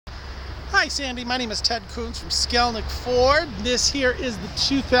Hi Sandy, my name is Ted Coons from Skalnek Ford. This here is the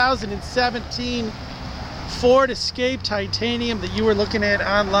 2017 Ford Escape Titanium that you were looking at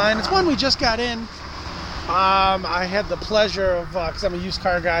online. It's one we just got in. I had the pleasure of, because I'm a used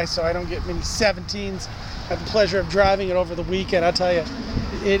car guy, so I don't get many 17s. I had the pleasure of driving it over the weekend. I'll tell you,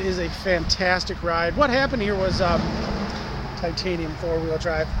 it is a fantastic ride. What happened here was titanium four-wheel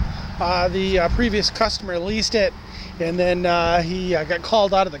drive. The previous customer leased it, and then he got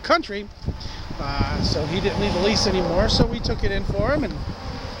called out of the country, so he didn't need the lease anymore. So we took it in for him and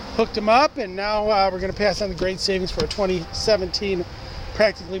hooked him up, and now we're going to pass on the great savings for a 2017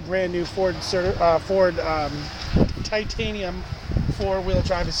 practically brand new Ford titanium four-wheel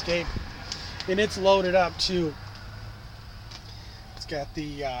drive Escape, and it's loaded up too. It's got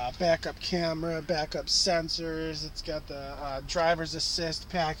the backup camera, backup sensors. It's got the driver's assist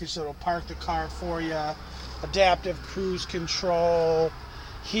package, so it'll park the car for you. Adaptive cruise control,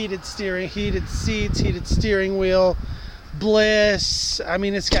 heated steering, heated seats, heated steering wheel, bliss. I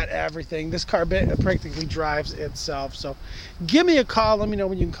mean, it's got everything. This car practically drives itself. So give me a call. Let me know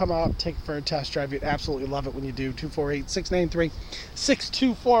when you can come out, take it for a test drive. You'd absolutely love it when you do.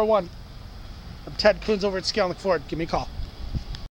 248-693-6241. I'm Ted Coons over at Skalnek Ford. Give me a call.